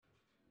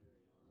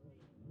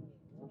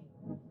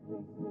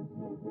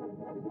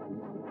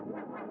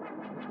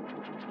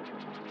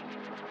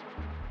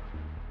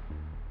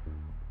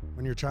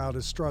When your child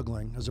is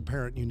struggling, as a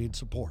parent, you need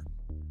support.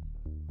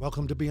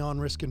 Welcome to Beyond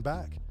Risk and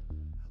Back.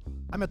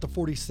 I'm at the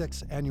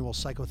 46th Annual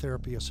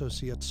Psychotherapy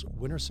Associates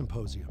Winter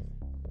Symposium.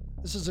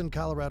 This is in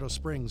Colorado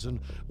Springs, and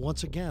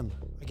once again,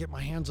 I get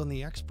my hands on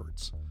the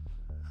experts.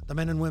 The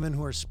men and women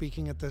who are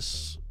speaking at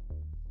this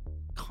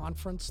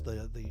conference,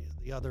 the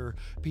other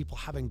people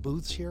having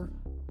booths here,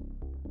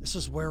 this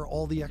is where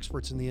all the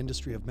experts in the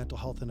industry of mental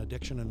health and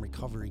addiction and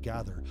recovery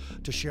gather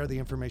to share the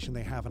information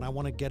they have, and I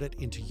want to get it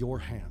into your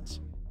hands.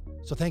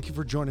 So thank you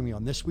for joining me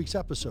on this week's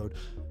episode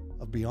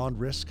of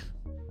Beyond Risk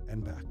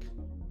and Back.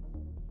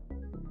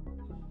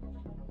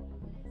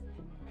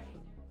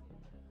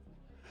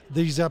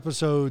 These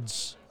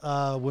episodes,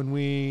 when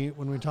we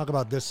talk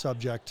about this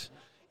subject,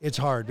 it's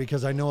hard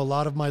because I know a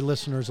lot of my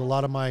listeners, a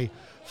lot of my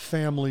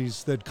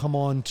families that come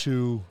on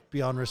to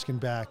Beyond Risk and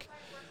Back,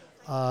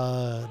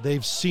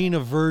 they've seen a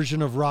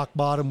version of rock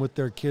bottom with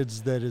their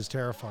kids that is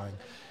terrifying,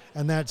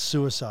 and that's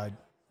suicide.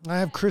 I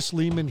have Chris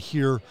Lehman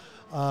here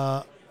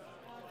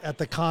at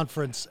the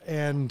conference,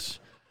 and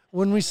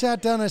when we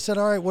sat down, I said,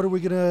 all right, what are we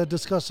going to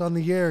discuss on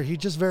the air? He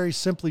just very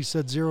simply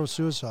said 0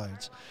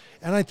 suicides.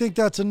 And I think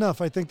that's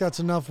enough. I think that's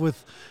enough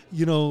with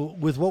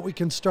what we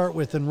can start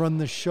with and run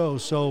this show.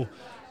 So,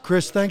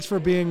 Chris, thanks for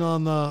being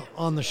on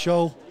the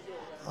show.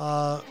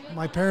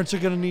 My parents are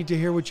going to need to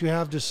hear what you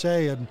have to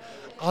say, and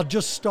I'll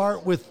just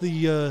start with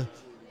the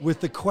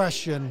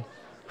question: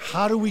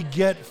 how do we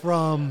get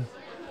from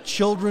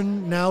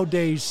children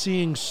nowadays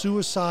seeing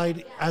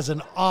suicide as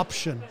an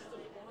option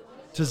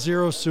to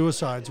 0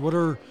 suicides?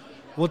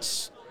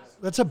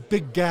 That's a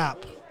big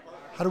gap.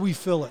 How do we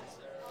fill it?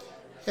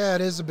 Yeah,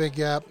 it is a big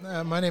gap.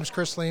 My name's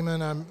Chris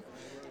Lehman. I'm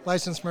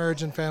licensed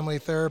marriage and family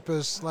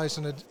therapist,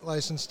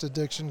 licensed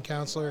addiction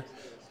counselor.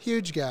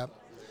 Huge gap.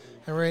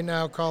 And right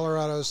now,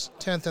 Colorado's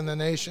 10th in the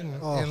nation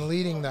in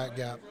leading that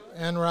gap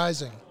and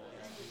rising.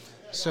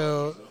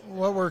 So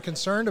what we're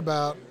concerned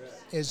about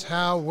is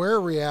how we're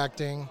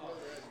reacting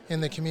in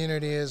the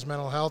community as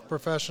mental health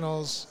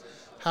professionals,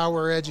 how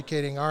we're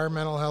educating our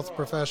mental health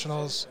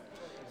professionals,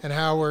 and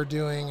how we're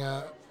doing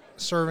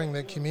serving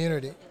the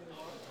community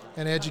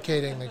and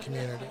educating the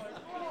community.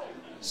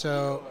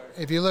 So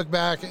if you look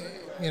back,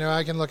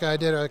 I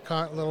did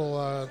a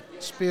little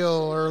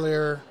spiel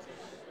earlier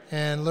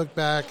and look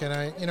back, and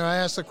I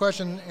asked the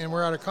question, and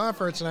we're at a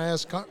conference, and I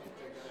asked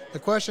the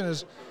question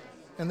is,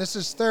 and this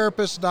is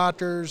therapists,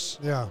 doctors,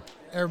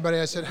 everybody,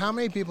 I said, how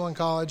many people in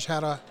college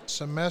had a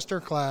semester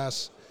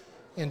class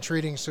in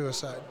treating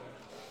suicide?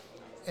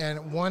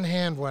 And one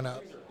hand went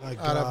up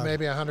out of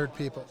maybe 100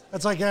 people.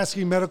 That's like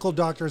asking medical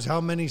doctors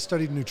how many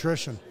studied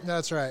nutrition.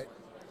 That's right.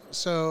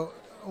 So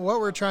what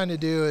we're trying to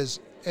do is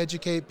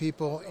educate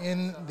people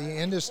in the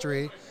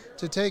industry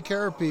to take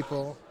care of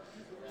people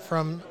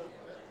from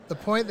the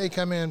point they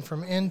come in,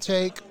 from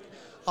intake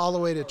all the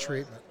way to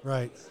treatment.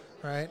 Right.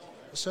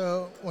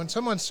 So when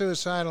someone's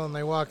suicidal and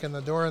they walk in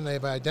the door and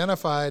they've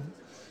identified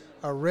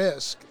a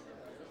risk,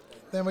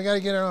 then we got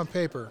to get it on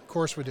paper. Of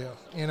course we do.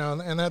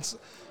 And that's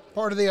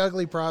part of the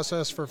ugly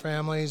process for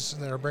families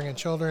that are bringing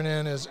children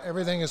in is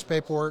everything is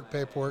paperwork.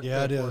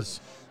 Yeah, it is.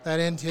 That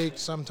intake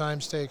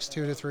sometimes takes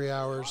 2 to 3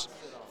 hours,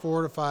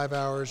 4 to 5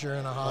 hours. You're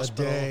in a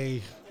hospital. A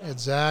day.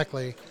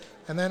 Exactly.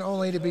 And then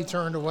only to be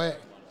turned away.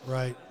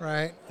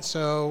 Right.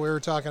 So we were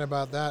talking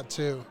about that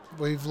too.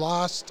 We've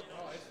lost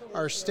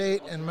our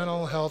state and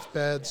mental health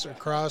beds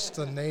across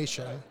the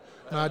nation,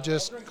 not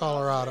just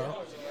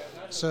Colorado.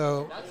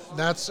 So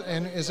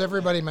and is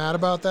everybody mad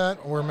about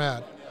that? We're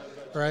mad.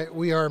 Right?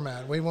 We are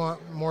mad. We want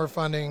more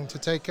funding to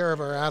take care of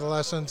our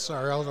adolescents,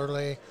 our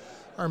elderly,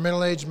 our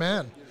middle-aged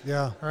men.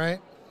 Yeah. Right?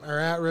 Our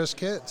at-risk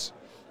kids.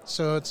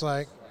 So it's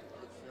like,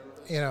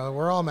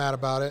 we're all mad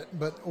about it,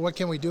 but what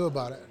can we do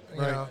about it?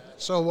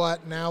 So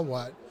what, now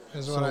what,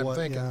 is what I'm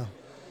thinking. Yeah.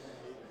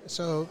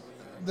 So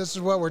this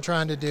is what we're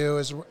trying to do,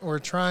 is we're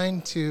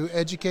trying to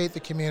educate the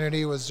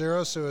community with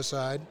 0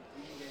 suicide.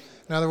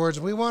 In other words,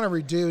 we want to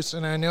reduce,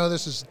 and I know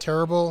this is a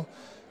terrible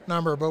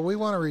number, but we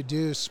want to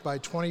reduce by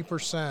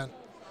 20%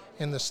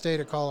 in the state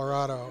of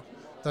Colorado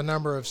the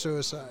number of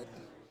suicide.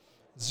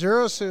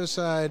 0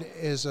 suicide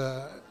is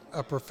a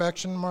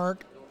perfection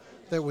mark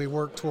that we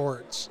work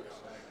towards.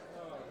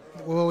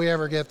 Will we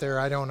ever get there?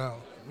 I don't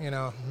know.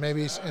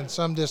 Maybe in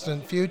some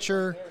distant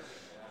future,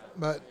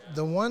 but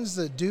the ones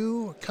that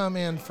do come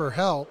in for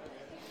help,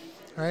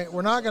 right?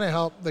 We're not going to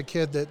help the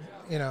kid that,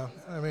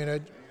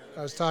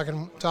 I was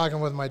talking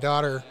with my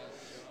daughter,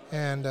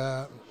 and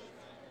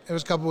it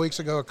was a couple weeks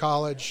ago at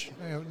college,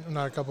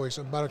 not a couple weeks,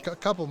 about a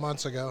couple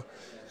months ago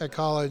at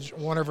college,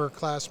 one of her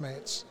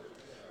classmates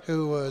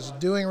who was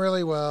doing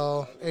really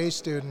well, A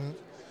student,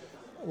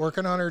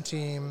 working on her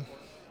team,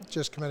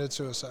 just committed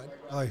suicide.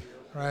 Aye.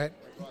 Right?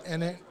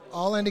 And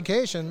all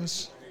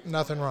indications,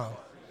 nothing wrong.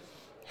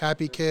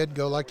 Happy kid,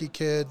 go-lucky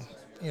kid,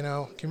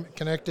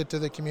 connected to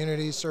the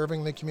community,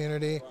 serving the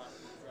community,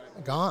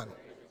 gone,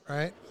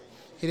 right?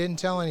 He didn't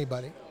tell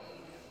anybody.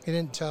 He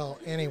didn't tell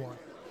anyone,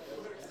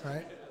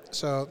 right?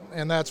 So,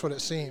 and that's what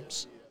it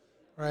seems,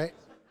 right?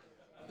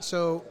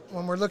 So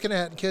when we're looking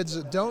at kids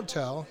that don't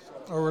tell,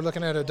 or we're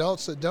looking at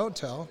adults that don't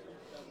tell,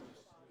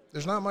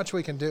 there's not much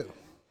we can do,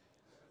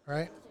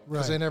 right?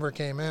 Because they never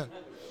came in.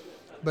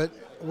 But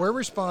we're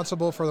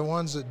responsible for the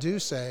ones that do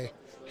say,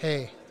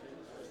 hey,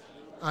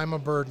 I'm a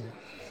burden,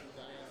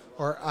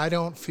 or I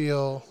don't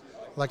feel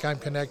like I'm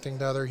connecting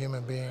to other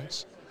human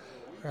beings,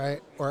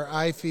 right? Or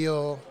I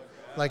feel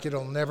like it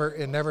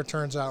never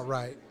turns out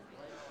right.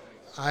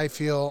 I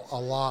feel a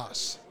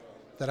loss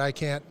that I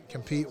can't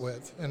compete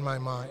with in my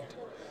mind.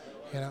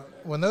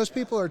 When those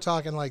people are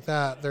talking like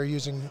that, they're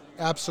using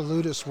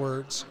absolutist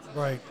words.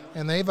 Right.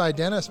 And they've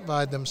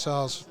identified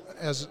themselves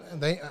as,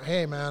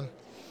 hey man,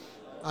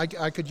 I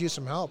could use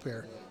some help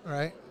here,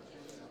 right?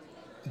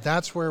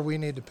 That's where we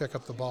need to pick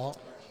up the ball.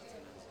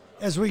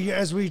 As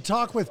we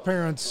talk with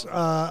parents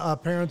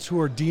who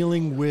are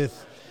dealing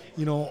with,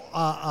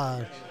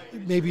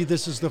 maybe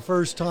this is the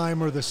first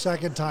time or the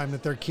second time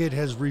that their kid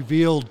has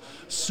revealed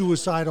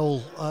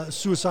suicidal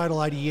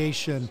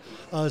ideation,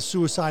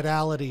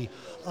 suicidality.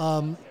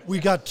 We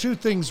got two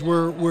things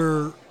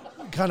where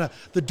kind of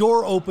the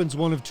door opens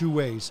one of two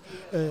ways.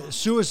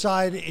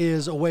 Suicide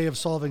is a way of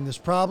solving this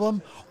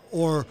problem,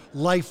 or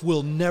life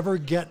will never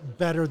get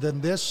better than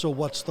this, so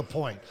what's the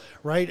point,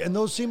 right? And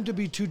those seem to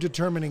be two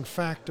determining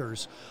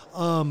factors.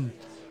 But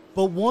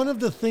one of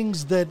the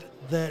things that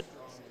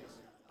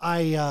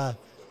I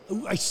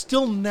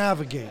still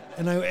navigate,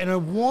 and I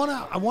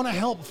wanna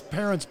help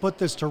parents put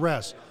this to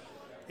rest.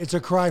 It's a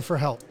cry for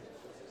help.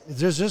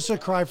 There's just a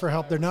cry for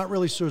help. They're not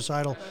really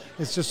suicidal.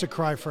 It's just a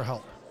cry for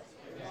help.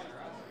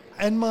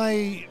 And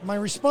my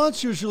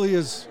response usually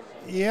is,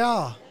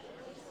 yeah,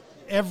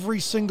 every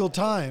single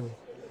time.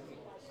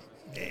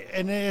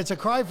 And it's a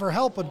cry for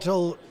help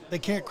until they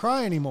can't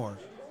cry anymore.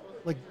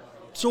 Like,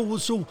 so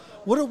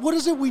what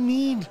is it we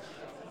need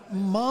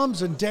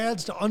moms and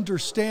dads to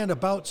understand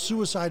about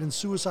suicide and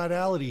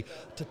suicidality,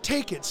 to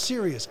take it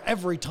serious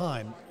every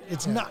time?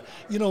 It's not,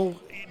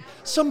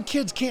 some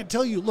kids can't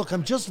tell you, look,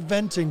 I'm just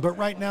venting, but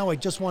right now I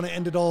just want to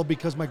end it all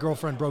because my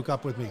girlfriend broke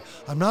up with me.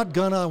 I want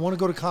to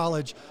go to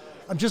college.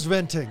 I'm just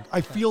venting.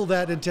 I feel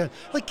that intent.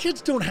 Like,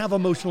 kids don't have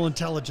emotional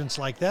intelligence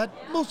like that.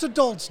 Most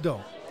adults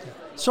don't.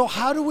 So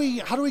how do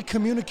we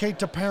communicate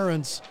to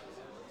parents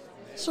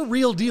it's a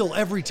real deal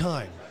every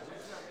time?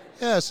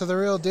 Yeah, so the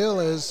real deal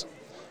is,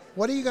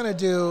 what are you going to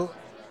do?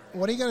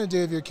 What are you going to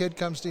do if your kid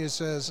comes to you and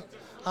says,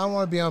 I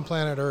want to be on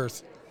planet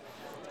Earth.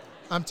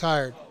 I'm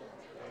tired,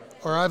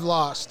 or I've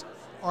lost,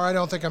 or I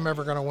don't think I'm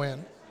ever going to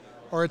win,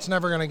 or it's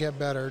never going to get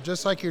better,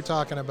 just like you're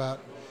talking about.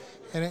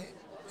 And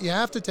you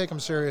have to take them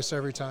serious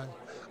every time.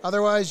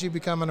 Otherwise, you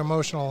become an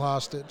emotional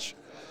hostage,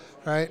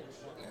 right?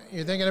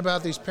 You're thinking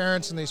about these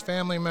parents and these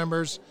family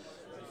members.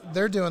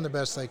 They're doing the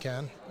best they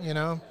can,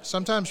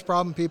 Sometimes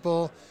problem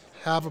people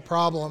have a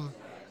problem,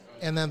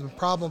 and then the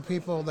problem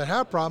people that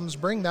have problems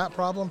bring that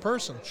problem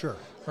person. Sure.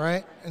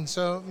 Right? And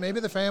so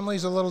maybe the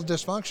family's a little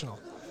dysfunctional.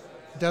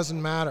 It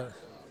doesn't matter.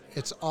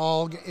 It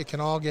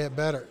can all get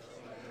better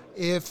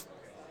if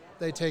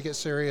they take it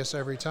serious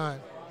every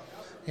time.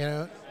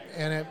 And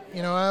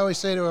I always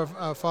say to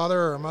a father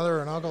or a mother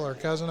or an uncle or a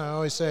cousin, I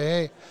always say,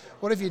 hey,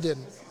 what if you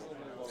didn't?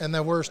 And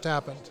the worst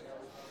happened.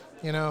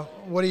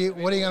 What are you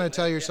going to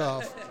tell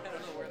yourself?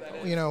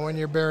 When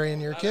you're burying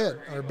your kid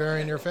or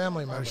burying your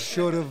family member. I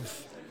should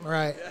have.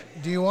 Right.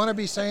 Do you want to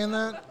be saying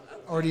that,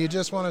 or do you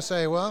just want to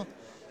say, well,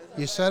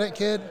 you said it,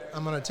 kid.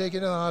 I'm going to take you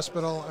to the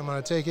hospital. I'm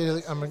going to take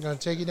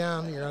you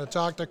down. You're going to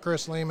talk to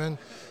Chris Lehman.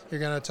 You're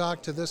going to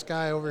talk to this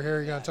guy over here.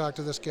 You're going to talk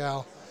to this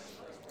gal.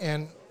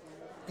 And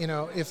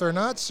if they're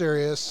not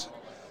serious,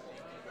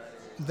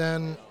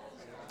 then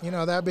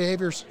that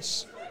behavior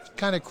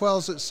kind of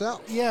quells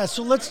itself. Yeah,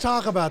 so let's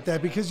talk about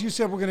that, because you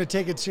said we're going to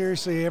take it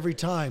seriously every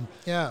time.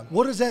 Yeah.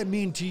 What does that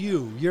mean to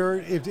you?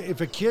 If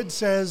a kid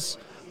says,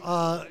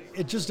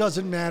 it just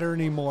doesn't matter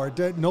anymore,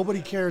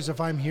 nobody cares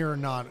if I'm here or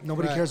not,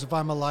 nobody cares if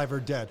I'm alive or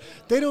dead,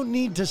 they don't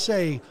need to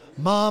say,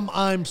 Mom,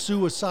 I'm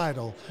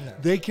suicidal. No.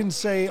 They can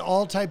say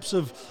all types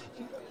of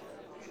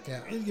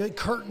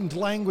curtained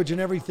language and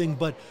everything,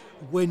 but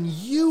when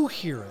you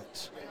hear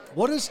it,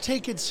 what does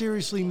take it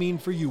seriously mean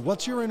for you?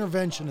 What's your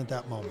intervention at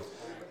that moment?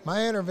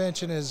 My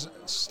intervention is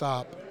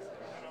stop,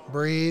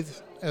 breathe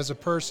as a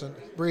person,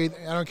 breathe.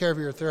 I don't care if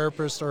you're a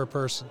therapist or a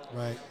person.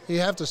 Right. You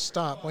have to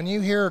stop. When you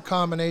hear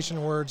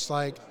combination words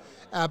like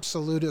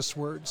absolutist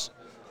words,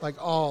 like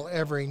all,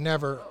 every,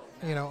 never,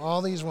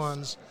 all these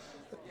ones,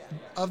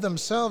 of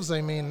themselves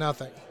they mean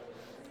nothing.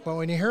 But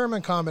when you hear them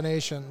in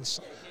combinations,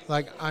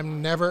 like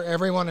I'm never,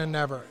 everyone and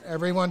never,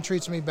 everyone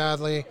treats me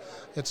badly,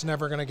 it's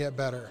never going to get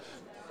better.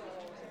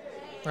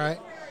 Right?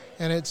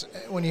 And it's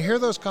when you hear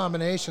those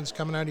combinations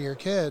coming out of your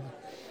kid,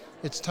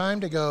 it's time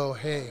to go,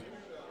 hey,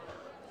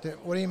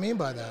 what do you mean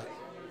by that?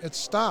 It's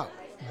stop,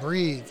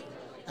 breathe,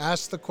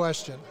 ask the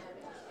question.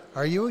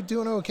 Are you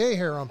doing okay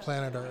here on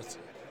planet Earth?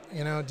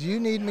 Do you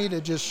need me to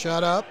just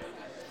shut up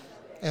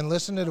and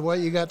listen to what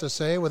you got to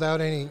say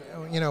without any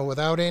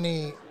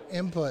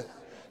input?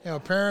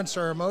 Parents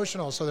are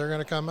emotional, so they're going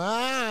to come,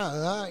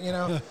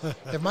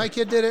 If my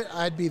kid did it,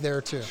 I'd be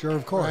there too. Sure,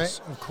 of course,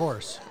 right? of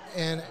course.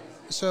 And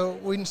So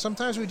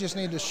sometimes we just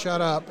need to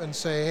shut up and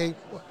say, hey,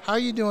 how are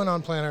you doing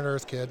on planet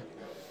Earth, kid?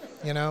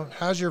 You know,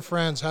 how's your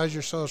friends? How's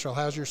your social?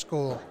 How's your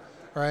school?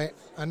 Right?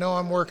 I know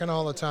I'm working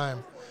all the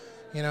time.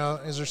 You know,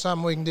 is there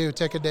something we can do?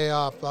 Take a day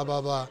off, blah,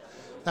 blah, blah.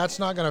 That's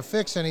not going to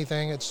fix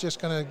anything. It's just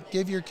going to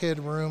give your kid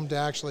room to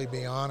actually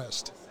be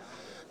honest,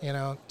 you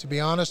know, to be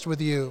honest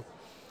with you.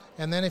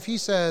 And then if he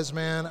says,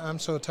 man, I'm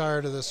so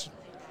tired of this,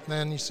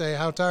 then you say,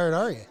 how tired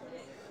are you?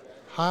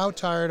 How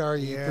tired are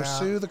you? Yeah.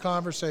 Pursue the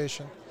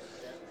conversation.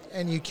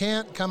 And you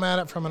can't come at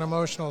it from an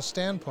emotional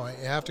standpoint.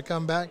 You have to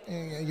come back.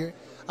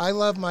 I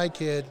love my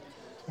kid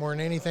more than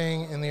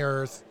anything in the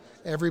earth.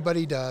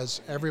 Everybody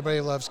does.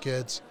 Everybody loves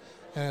kids.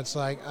 And it's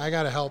like, I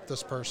got to help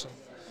this person,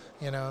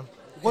 you know.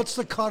 What's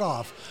the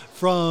cutoff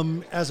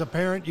from, as a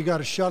parent, you got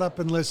to shut up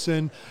and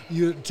listen,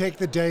 you take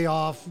the day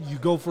off, you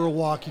go for a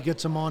walk, you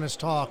get some honest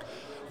talk.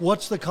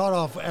 What's the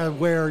cutoff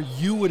where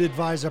you would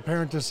advise a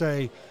parent to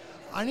say,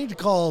 I need to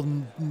call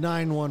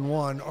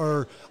 911,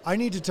 or I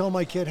need to tell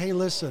my kid, hey,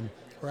 listen,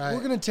 right,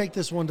 we're going to take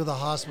this one to the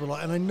hospital.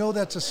 And I know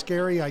that's a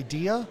scary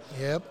idea,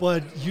 yep,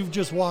 but you've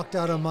just walked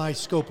out of my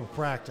scope of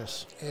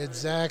practice.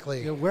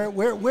 Exactly. You know,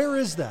 where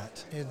is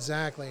that?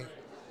 Exactly.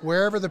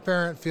 Wherever the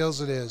parent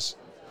feels it is,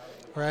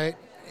 right?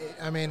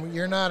 I mean,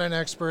 you're not an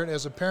expert.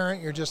 As a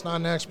parent, you're just not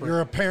an expert.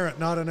 You're a parent,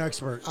 not an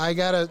expert. I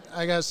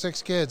got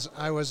 6 kids.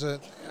 I was an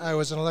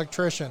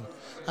electrician.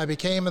 I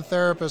became a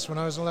therapist. When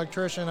I was an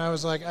electrician, I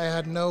was like, I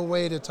had no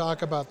way to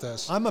talk about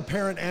this. I'm a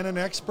parent and an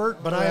expert,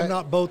 but right. I am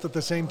not both at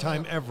the same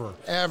time ever.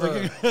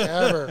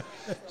 Ever.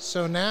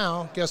 So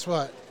now, guess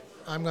what?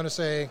 I'm going to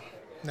say,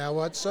 now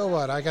what? So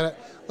what?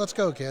 Let's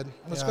go, kid.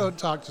 Let's go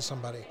talk to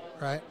somebody,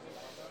 right?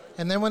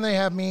 And then when they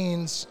have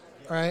means,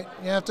 right,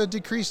 you have to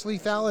decrease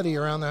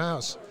lethality around the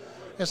house.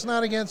 It's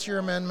not against your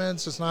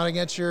amendments. It's not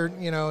against your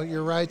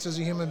rights as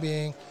a human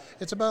being.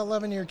 It's about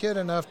loving your kid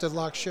enough to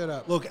lock shit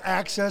up. Look,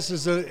 access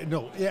is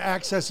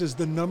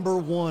the number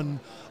one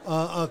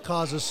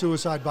cause of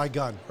suicide by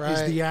gun. Right,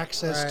 is the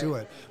access right, to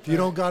it. If you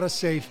don't got a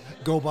safe,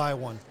 go buy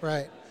one.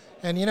 Right.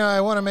 And, you know,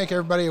 I want to make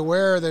everybody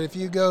aware that if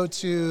you go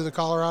to the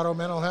Colorado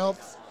Mental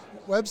Health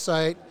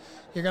website,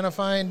 you're going to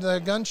find the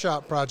Gun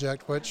Shop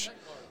Project, which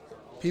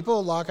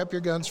people lock up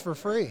your guns for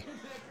free,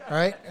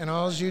 right? And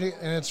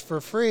it's for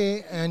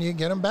free, and you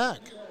get them back.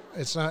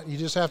 It's not, you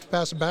just have to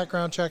pass a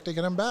background check to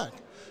get them back,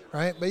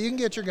 right? But you can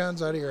get your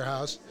guns out of your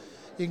house.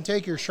 You can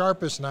take your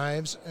sharpest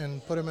knives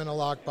and put them in a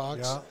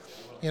lockbox,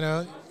 you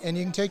know, and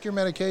you can take your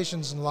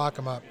medications and lock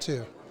them up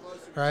too,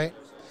 right?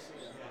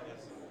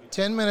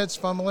 10 minutes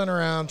fumbling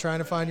around trying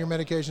to find your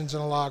medications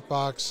in a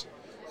lockbox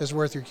is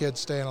worth your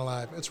kids staying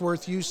alive. It's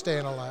worth you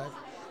staying alive.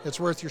 It's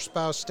worth your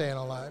spouse staying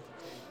alive.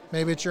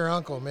 Maybe it's your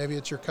uncle. Maybe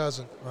it's your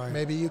cousin. Right.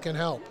 Maybe you can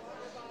help,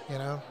 you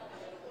know.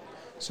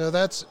 So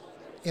that's,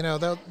 you know,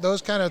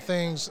 those kind of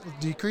things.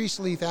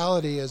 Decreased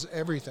lethality is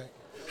everything.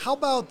 How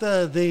about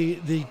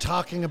the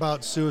talking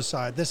about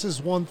suicide? This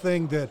is one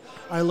thing that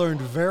I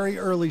learned very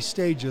early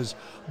stages,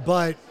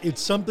 but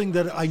it's something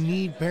that I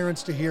need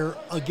parents to hear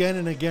again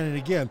and again and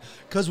again,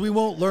 because we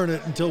won't learn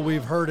it until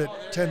we've heard it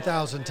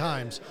 10,000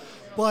 times.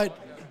 But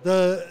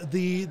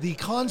the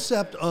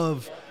concept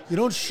of, you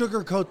don't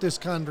sugarcoat this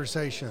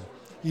conversation.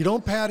 You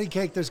don't patty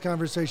cake this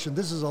conversation.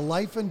 This is a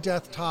life and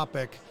death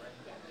topic.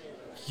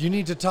 You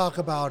need to talk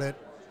about it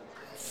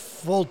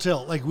full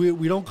tilt. Like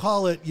we don't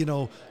call it, you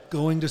know,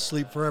 going to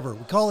sleep forever.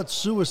 We call it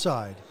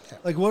suicide.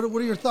 Like, what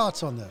are your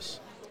thoughts on this?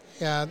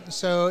 Yeah.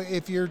 So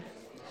if you're,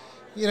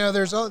 you know,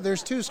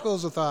 there's 2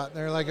 schools of thought.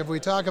 They're like, if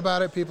we talk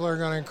about it, people are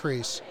going to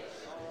increase.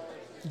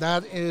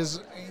 That is,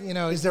 you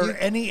know. Is there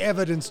any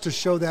evidence to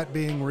show that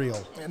being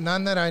real?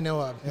 None that I know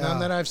of. Yeah. None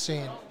that I've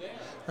seen.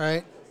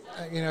 Right.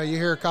 You know, you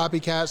hear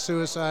copycat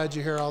suicides.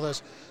 You hear all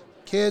this.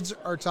 Kids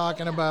are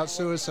talking about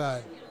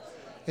suicide.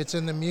 It's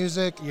in the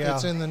music. Yeah.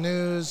 It's in the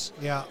news.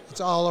 Yeah.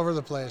 It's all over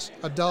the place.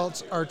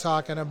 Adults are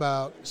talking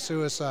about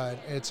suicide.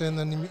 It's in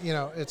the, you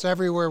know, it's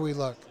everywhere we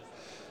look.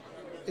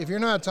 If you're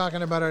not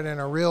talking about it in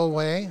a real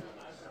way,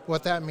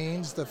 what that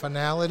means, the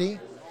finality,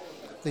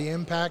 the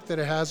impact that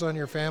it has on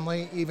your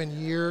family, even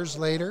years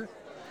later,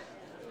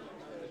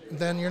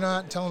 then you're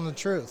not telling the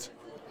truth.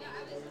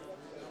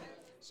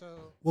 So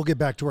we'll get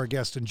back to our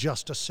guest in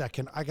just a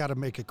second. I got to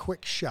make a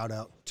quick shout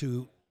out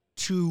to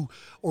 2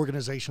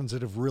 organizations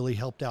that have really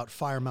helped out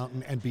Fire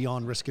Mountain and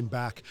Beyond Risk and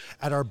Back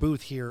at our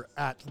booth here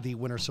at the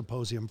Winter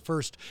Symposium.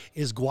 First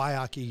is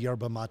Guayaki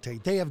Yerba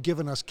Mate. They have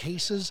given us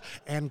cases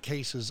and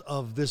cases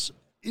of this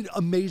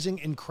amazing,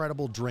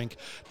 incredible drink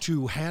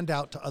to hand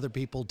out to other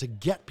people, to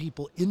get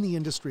people in the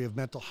industry of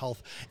mental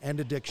health and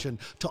addiction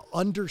to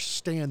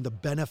understand the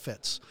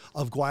benefits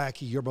of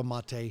Guayaki Yerba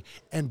Mate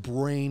and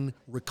brain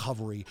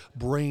recovery,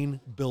 brain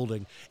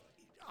building.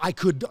 I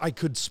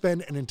could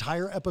spend an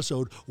entire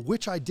episode,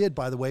 which I did,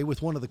 by the way,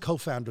 with one of the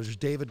co-founders,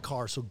 David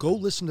Carr. So go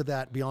listen to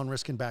that Beyond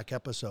Risk and Back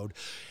episode.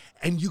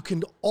 And you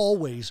can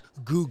always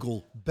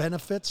Google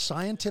benefits,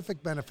 scientific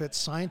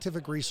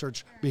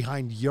research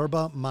behind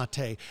yerba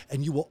mate,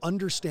 and you will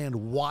understand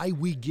why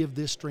we give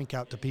this drink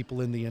out to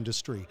people in the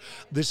industry.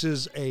 This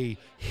is a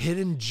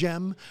hidden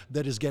gem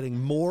that is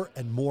getting more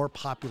and more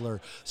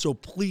popular. So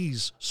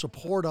please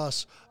support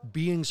us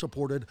being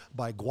supported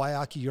by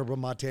Guayaki Yerba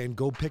Mate, and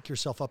go pick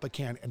yourself up a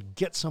can and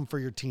get some for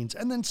your teens.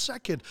 And then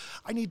second,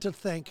 I need to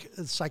thank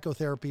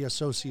Psychotherapy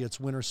Associates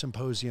Winter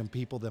Symposium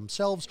people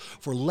themselves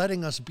for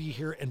letting us be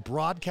here and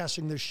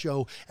broadcasting this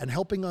show and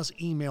helping us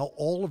email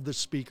all of the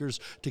speakers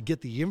to get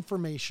the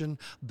information,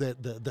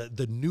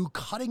 the new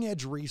cutting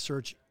edge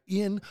research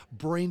in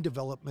brain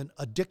development,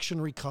 addiction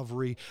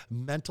recovery,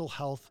 mental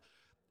health.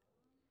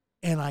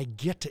 And I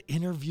get to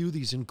interview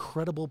these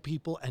incredible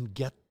people and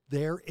get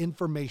their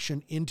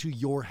information into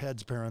your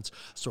heads, parents.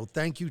 So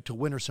thank you to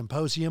Winter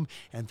Symposium,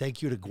 and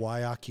thank you to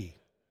Guayaki.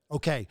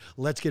 Okay,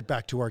 let's get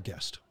back to our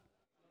guest.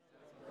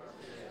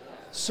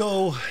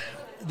 So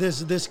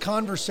this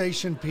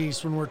conversation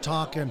piece, when we're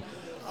talking,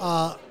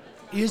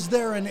 is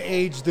there an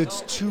age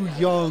that's too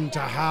young to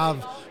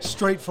have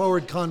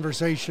straightforward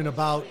conversation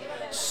about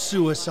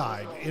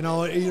suicide? You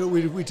know,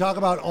 we talk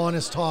about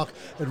honest talk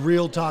and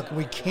real talk, and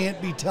we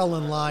can't be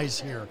telling lies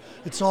here.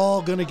 It's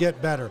all going to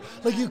get better.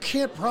 Like, you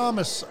can't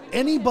promise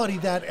anybody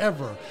that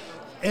ever.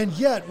 And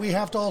yet we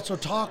have to also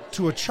talk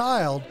to a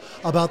child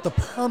about the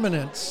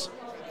permanence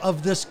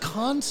of this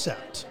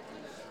concept.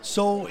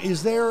 So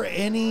is there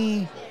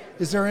any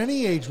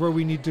age where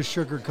we need to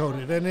sugarcoat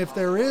it? And if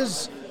there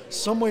is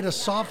some way to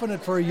soften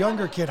it for a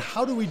younger kid,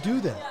 how do we do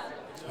that?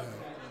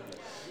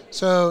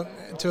 So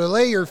to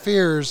allay your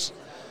fears,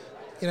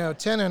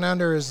 10 and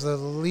under is the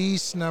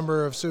least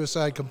number of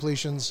suicide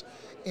completions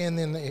in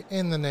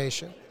the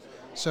nation.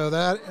 So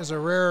that is a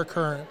rare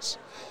occurrence.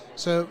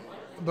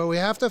 But we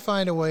have to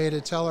find a way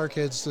to tell our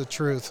kids the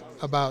truth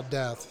about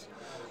death,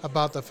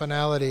 about the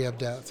finality of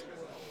death.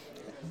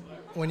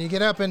 When you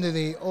get up into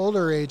the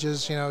older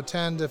ages,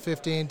 10 to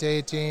 15 to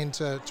 18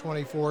 to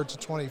 24 to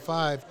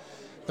 25,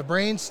 the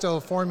brain's still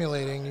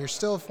formulating. You're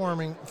still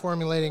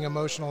formulating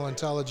emotional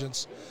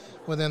intelligence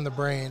within the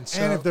brain.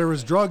 So, and if there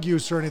was drug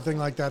use or anything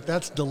like that,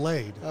 that's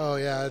delayed. Oh,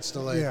 yeah, it's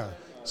delayed. Yeah.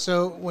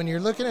 So when you're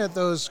looking at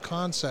those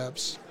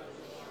concepts,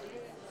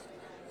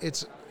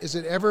 is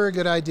it ever a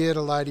good idea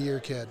to lie to your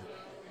kid?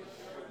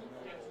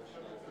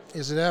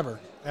 Is it ever?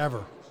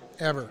 Ever.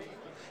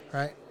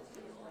 Right?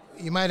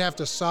 You might have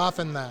to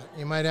soften that.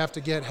 You might have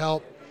to get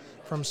help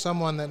from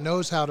someone that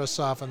knows how to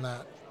soften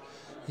that.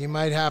 You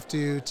might have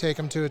to take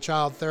them to a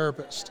child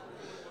therapist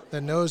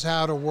that knows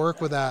how to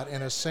work with that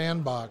in a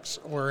sandbox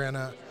or in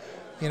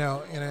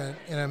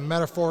a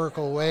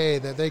metaphorical way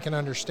that they can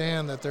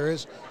understand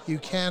that you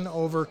can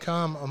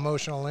overcome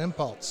emotional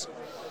impulse.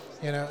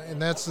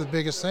 And that's the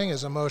biggest thing,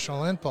 is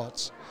emotional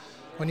impulse.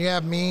 When you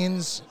have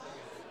means,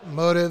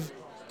 motive,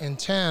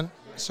 intent,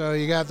 so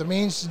you got the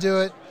means to do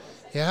it,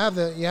 you have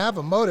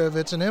a motive,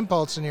 it's an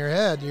impulse in your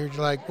head. You're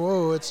like,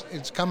 whoa,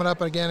 it's coming up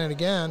again and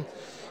again.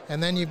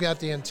 And then you've got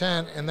the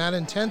intent, and that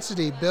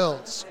intensity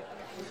builds,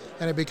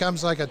 and it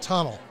becomes like a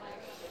tunnel.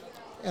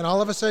 And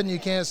all of a sudden you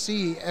can't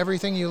see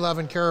everything you love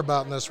and care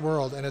about in this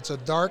world, and it's a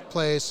dark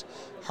place,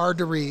 hard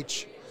to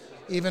reach,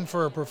 even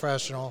for a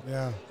professional.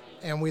 Yeah.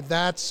 And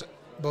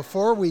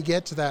before we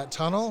get to that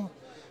tunnel,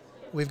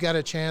 we've got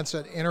a chance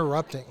at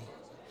interrupting.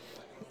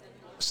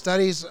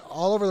 Studies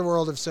all over the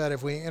world have said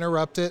if we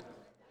interrupt it,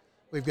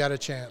 we've got a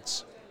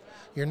chance.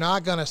 You're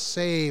not going to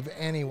save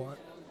anyone.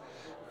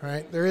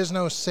 Right? There is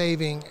no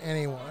saving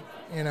anyone,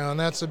 and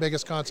that's the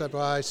biggest concept.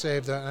 Well, I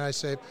saved that, and I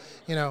saved,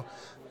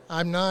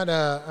 I'm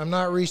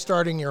not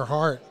restarting your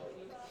heart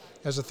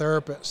as a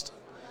therapist.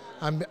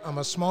 I'm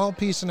a small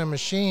piece in a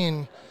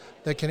machine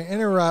that can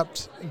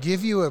interrupt,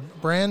 give you a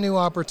brand new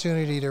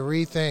opportunity to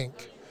rethink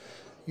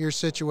your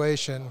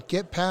situation,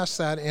 get past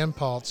that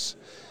impulse,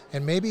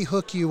 and maybe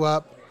hook you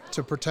up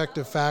to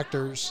protective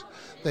factors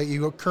that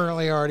you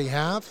currently already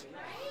have,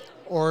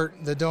 or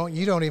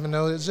you don't even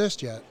know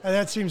exist yet. And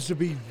that seems to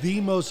be the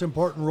most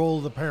important role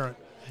of the parent,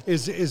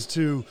 is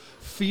to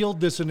field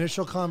this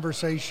initial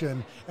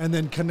conversation and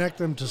then connect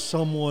them to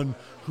someone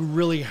who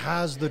really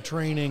has the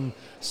training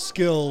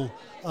skill,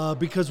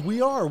 because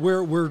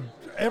we're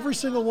every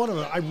single one of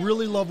them. I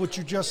really love what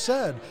you just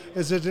said,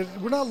 is that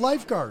we're not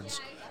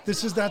lifeguards.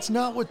 That's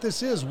not what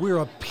this is. We're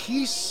a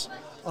piece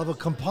of a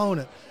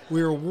component.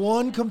 We're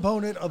one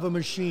component of a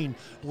machine.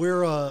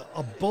 We're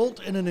a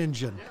bolt in an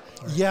engine.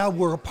 Yeah,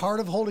 we're a part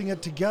of holding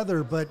it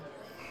together, but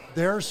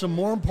there are some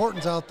more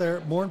important parts out there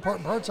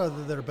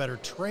that are better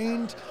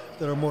trained,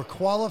 that are more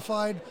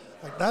qualified.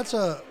 Like, that's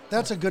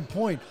a good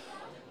point.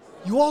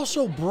 You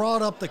also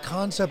brought up the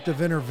concept of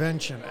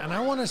intervention, and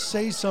I want to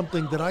say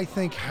something that I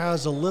think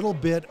has a little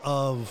bit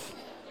of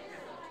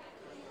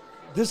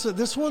this.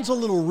 This one's a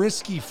little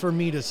risky for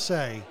me to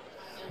say,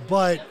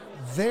 but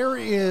there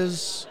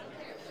is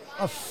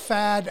a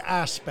fad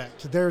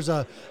aspect. There's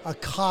a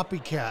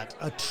copycat,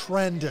 a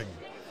trending.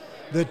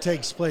 that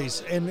takes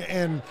place.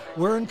 And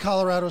we're in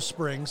Colorado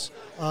Springs.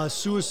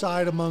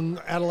 Suicide among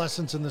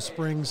adolescents in the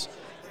Springs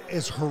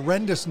is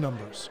horrendous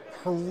numbers.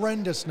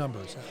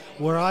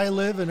 Where I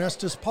live in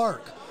Estes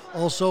Park,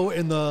 also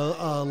in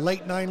the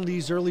late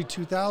 90s, early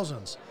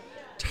 2000s,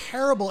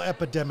 terrible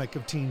epidemic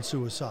of teen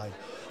suicide.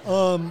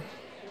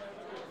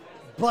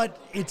 But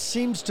it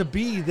seems to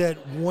be that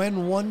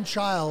when one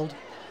child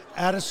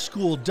at a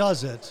school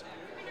does it,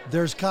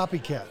 there's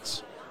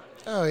copycats.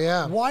 Oh,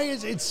 yeah. Why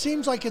it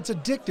seems like it's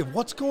addictive.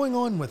 What's going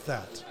on with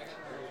that?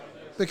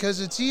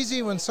 Because it's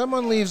easy when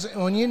someone leaves,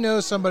 when you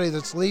know somebody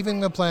that's leaving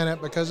the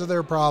planet because of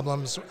their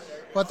problems,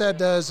 what that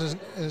does is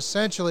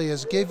essentially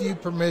is give you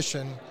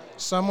permission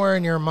somewhere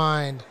in your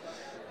mind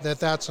that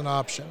that's an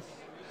option.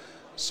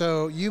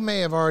 So you may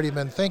have already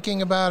been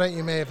thinking about it.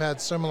 You may have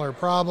had similar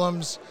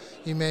problems.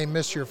 You may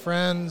miss your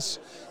friends.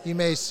 You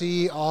may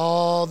see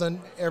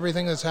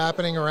everything that's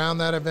happening around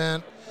that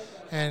event,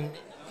 and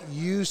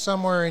you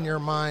somewhere in your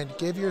mind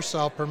give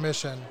yourself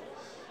permission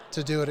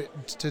to do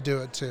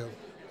it too.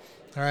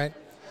 All right?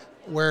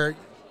 Where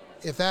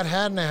if that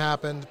hadn't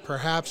happened,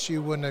 perhaps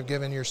you wouldn't have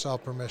given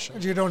yourself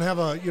permission. You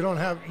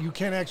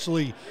can't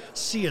actually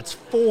see its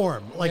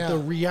form, like the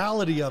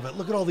reality of it.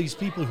 Look at all these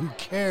people who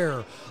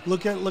care.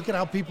 Look at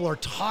how people are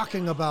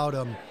talking about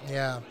them.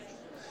 Yeah.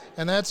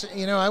 And that's,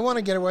 I want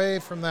to get away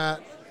from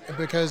that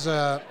because,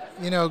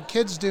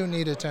 kids do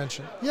need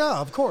attention. Yeah,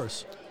 of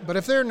course. But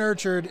if they're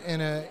nurtured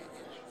in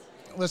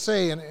let's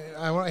say,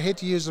 I hate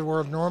to use the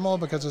word normal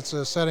because it's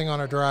a setting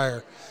on a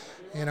dryer,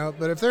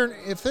 but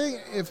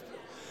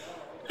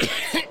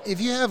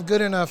if you have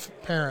good enough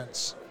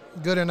parents,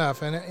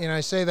 and I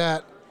say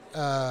that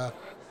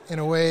in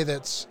a way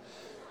that's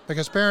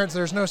because parents,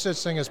 there's no such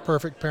thing as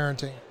perfect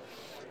parenting.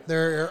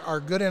 There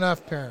are good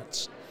enough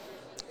parents,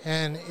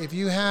 and if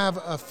you have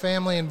a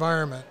family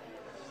environment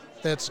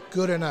that's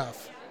good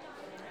enough,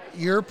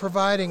 you're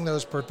providing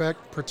those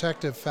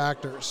protective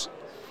factors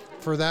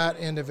for that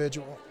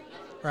individual,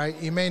 right?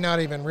 You may not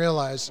even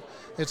realize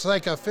it's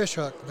like a fish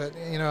hook that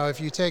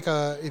if you take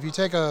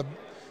a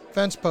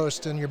fence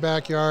post in your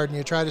backyard and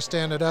you try to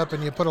stand it up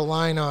and you put a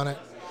line on it,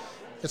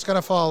 it's going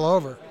to fall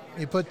over.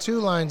 You put 2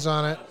 lines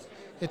on it,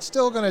 it's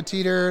still going to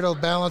teeter, it'll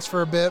balance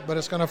for a bit, but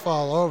it's going to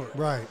fall over.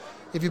 Right.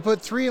 If you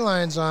put 3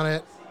 lines on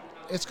it,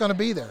 it's going to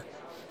be there,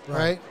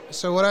 right?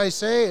 So what I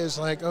say is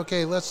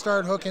okay, let's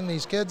start hooking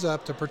these kids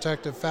up to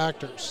protective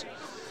factors.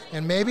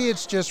 And maybe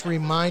it's just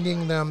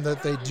reminding them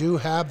that they do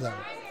have them.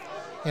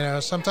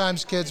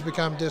 Sometimes kids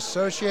become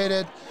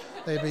dissociated,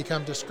 they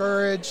become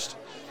discouraged,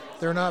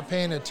 they're not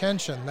paying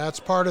attention. That's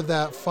part of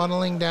that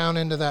funneling down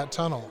into that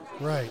tunnel.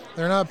 Right.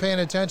 They're not paying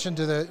attention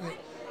to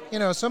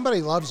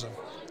somebody loves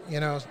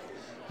them,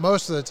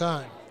 most of the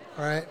time,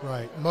 right?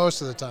 Right.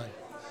 Most of the time.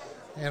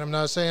 And I'm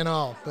not saying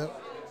all,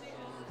 but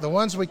the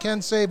ones we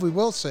can save, we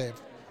will save,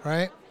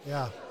 right?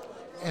 Yeah.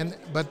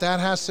 But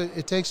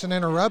it takes an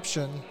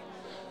interruption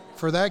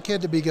for that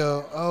kid to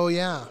go, oh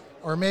yeah.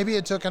 Or maybe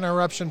it took an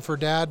interruption for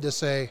dad to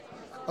say,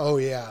 oh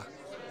yeah.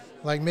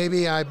 Like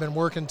maybe I've been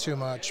working too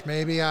much.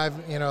 Maybe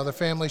the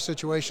family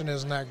situation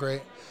isn't that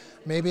great.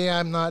 Maybe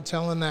I'm not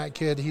telling that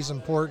kid he's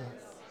important.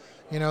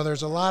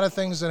 There's a lot of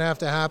things that have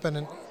to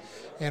happen,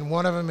 and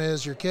one of them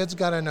is your kid's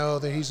got to know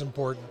that he's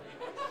important,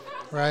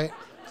 right?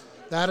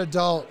 That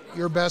adult,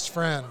 your best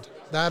friend,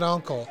 that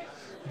uncle,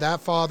 that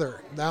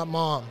father, that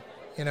mom,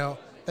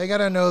 they got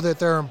to know that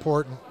they're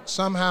important.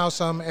 Somehow,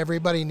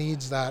 everybody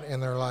needs that in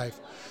their life.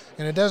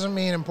 And it doesn't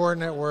mean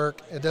important at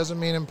work. It doesn't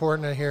mean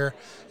important at here.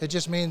 It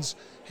just means,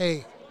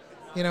 hey,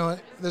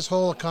 this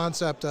whole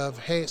concept of,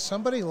 hey,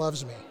 somebody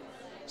loves me.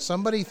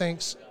 Somebody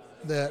thinks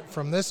that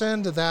from this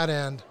end to that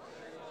end,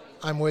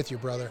 I'm with you,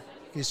 brother.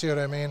 You see what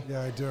I mean?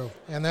 Yeah, I do.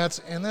 And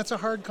that's a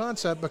hard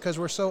concept because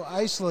we're so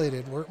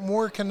isolated. We're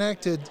more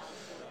connected.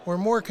 We're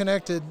more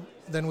connected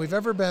than we've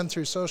ever been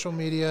through social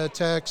media,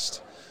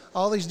 text,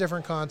 all these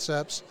different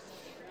concepts.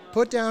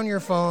 Put down your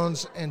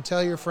phones and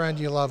tell your friend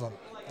you love them.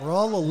 We're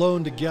all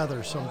alone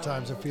together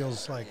sometimes, it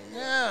feels like.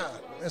 Yeah.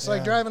 It's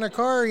like driving a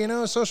car,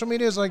 social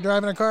media is like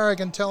driving a car. I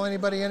can tell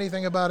anybody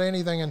anything about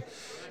anything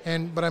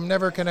but I'm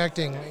never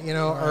connecting. Right.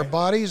 Our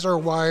bodies are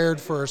wired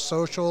for a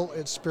social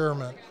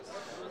experiment.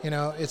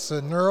 It's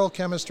the neural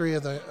chemistry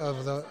of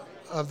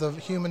the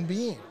human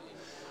being.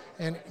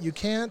 And you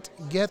can't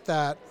get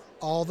that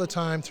all the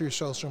time through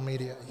social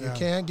media. You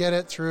can't get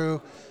it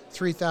through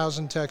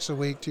 3,000 texts a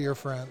week to your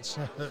friends,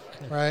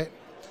 right?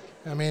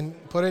 I mean,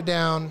 put it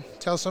down.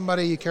 Tell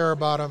somebody you care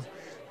about them.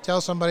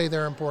 Tell somebody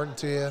they're important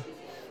to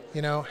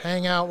you.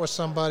 Hang out with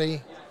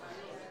somebody.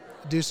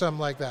 Do something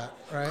like that,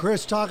 right?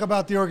 Chris, talk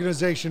about the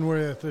organization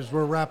as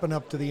we're wrapping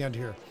up to the end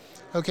here.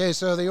 Okay,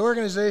 so the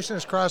organization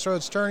is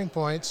Crossroads Turning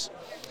Points.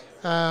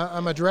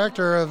 I'm a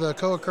director of the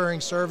co-occurring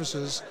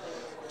services.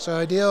 So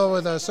I deal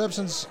with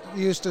substance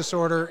use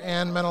disorder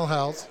and mental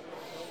health.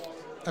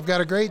 I've got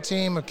a great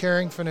team of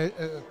caring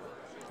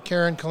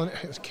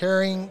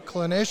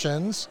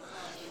clinicians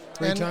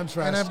 3 times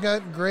fast. And I've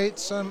got great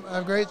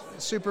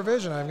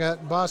supervision. I've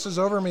got bosses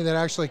over me that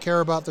actually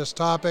care about this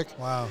topic.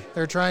 Wow.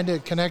 They're trying to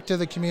connect to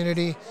the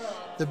community.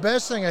 The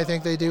best thing I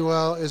think they do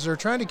well is they're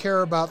trying to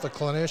care about the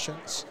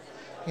clinicians.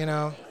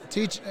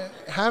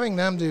 Having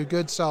them do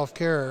good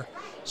self-care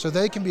so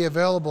they can be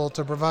available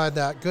to provide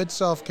that good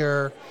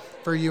self-care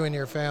for you and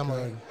your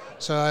family. Good.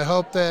 So I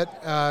hope that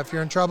if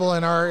you're in trouble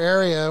in our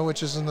area,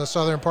 which is in the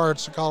southern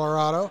parts of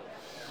Colorado,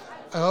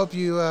 I hope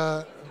you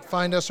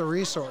find us a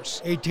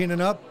resource. 18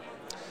 and up?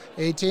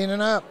 18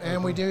 and up,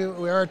 and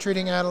we are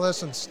treating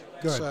adolescents.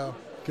 Good. So,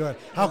 good.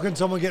 How can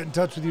someone get in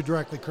touch with you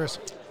directly, Chris?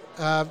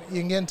 you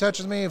can get in touch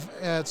with me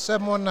at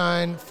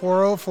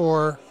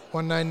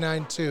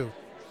 719-404-1992.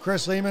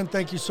 Chris Lehman,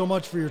 thank you so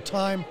much for your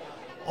time.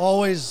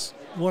 Always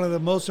one of the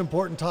most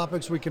important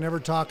topics we can ever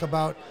talk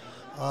about.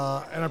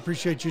 And I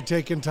appreciate you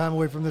taking time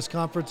away from this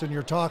conference and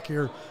your talk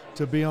here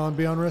to Beyond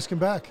Risk and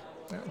Back.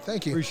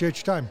 Thank you. Appreciate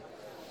your time.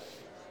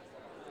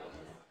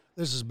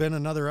 This has been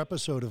another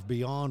episode of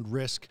Beyond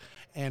Risk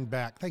and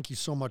Back. Thank you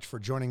so much for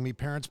joining me,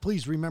 parents.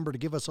 Please remember to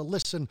give us a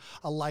listen,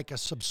 a like, a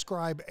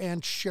subscribe,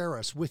 and share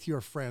us with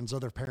your friends,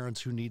 other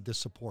parents who need the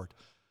support.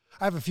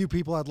 I have a few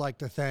people I'd like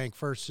to thank.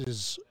 First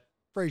is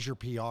Fraser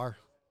PR.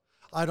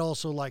 I'd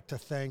also like to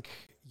thank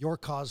Your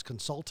Cause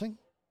Consulting,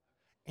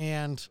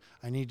 and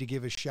I need to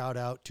give a shout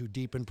out to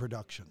Deepen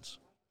Productions.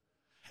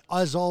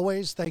 As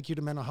always, thank you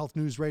to Mental Health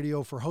News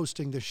Radio for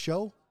hosting this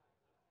show,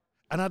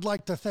 and I'd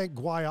like to thank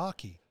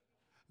Guayaki.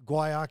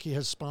 Guayaki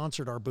has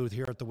sponsored our booth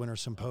here at the Winter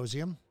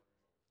Symposium.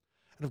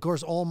 And of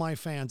course, all my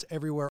fans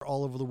everywhere,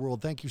 all over the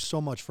world, thank you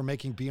so much for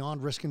making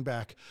Beyond Risk and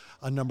Back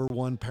a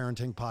 #1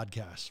 parenting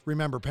podcast.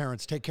 Remember,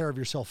 parents, take care of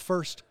yourself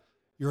first,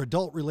 your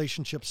adult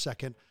relationships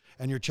second,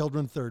 and your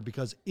children third,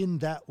 because in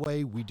that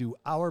way, we do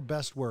our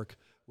best work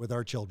with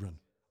our children.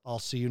 I'll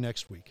see you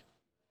next week.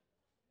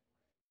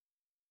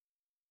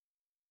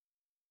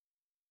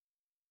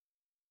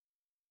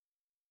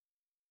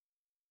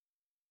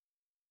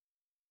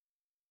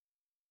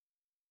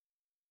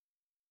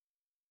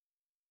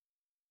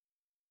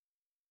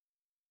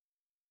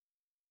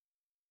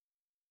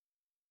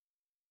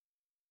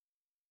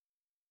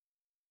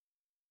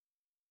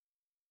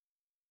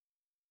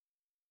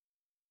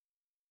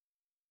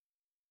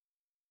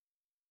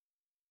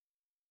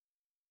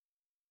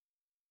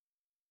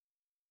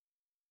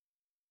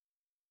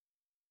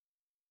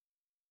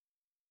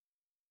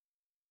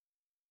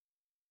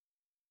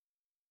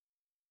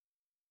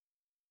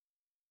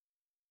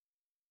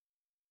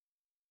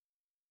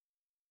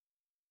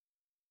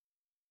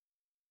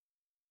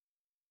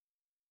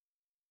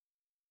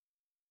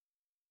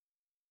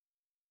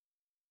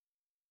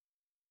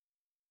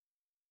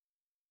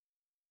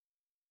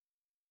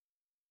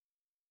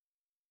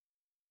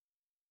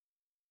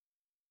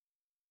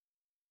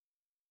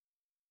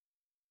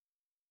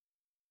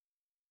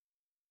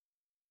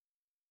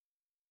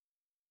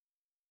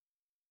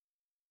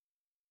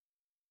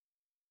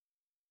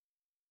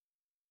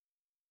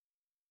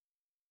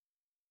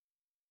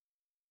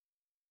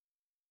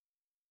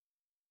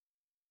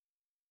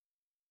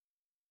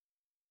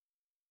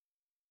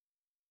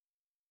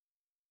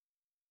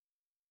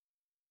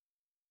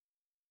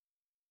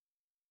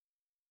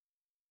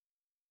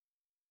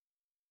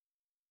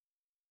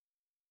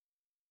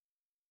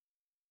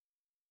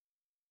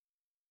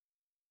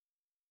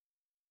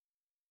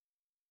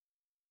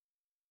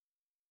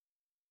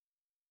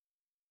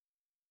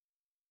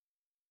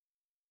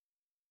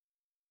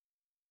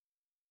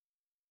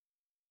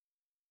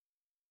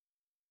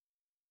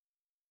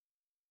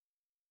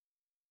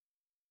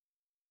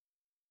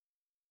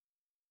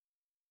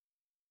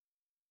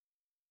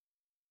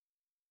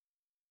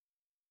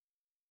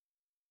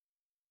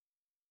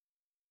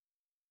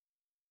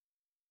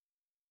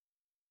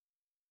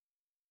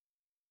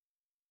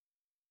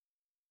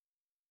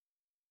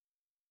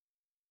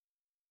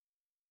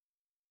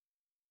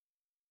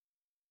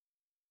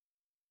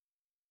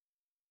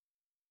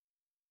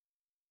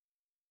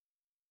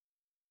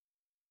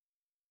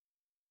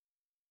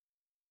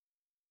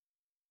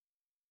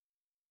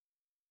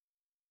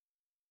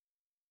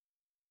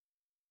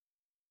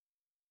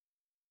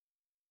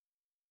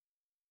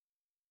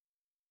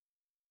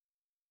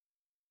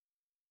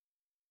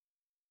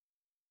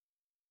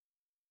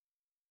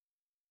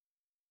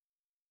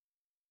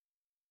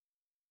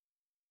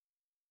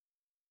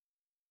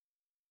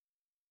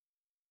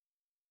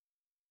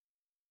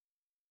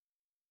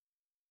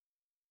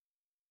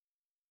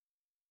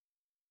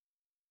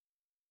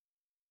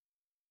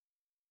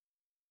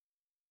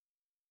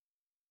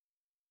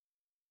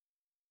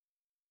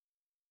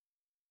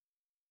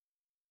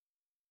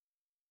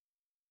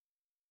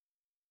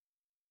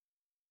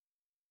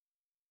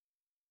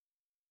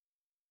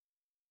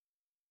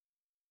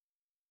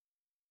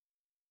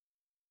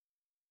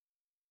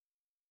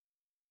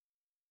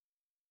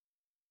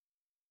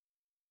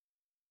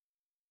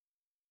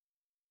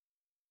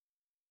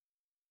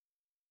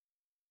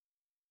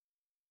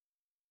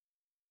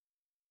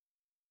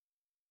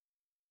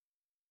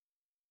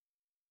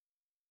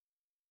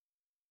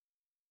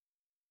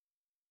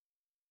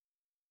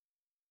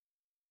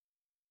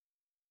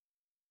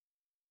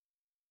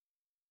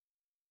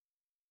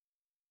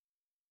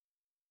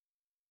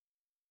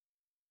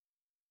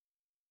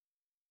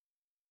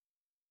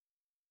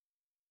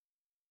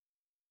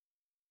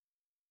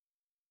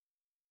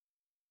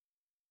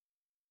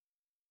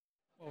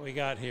 what we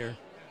got here.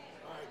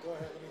 All right, go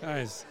ahead.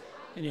 Guys,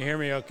 can you hear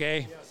me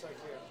okay? Yes, I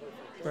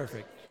can.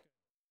 Perfect.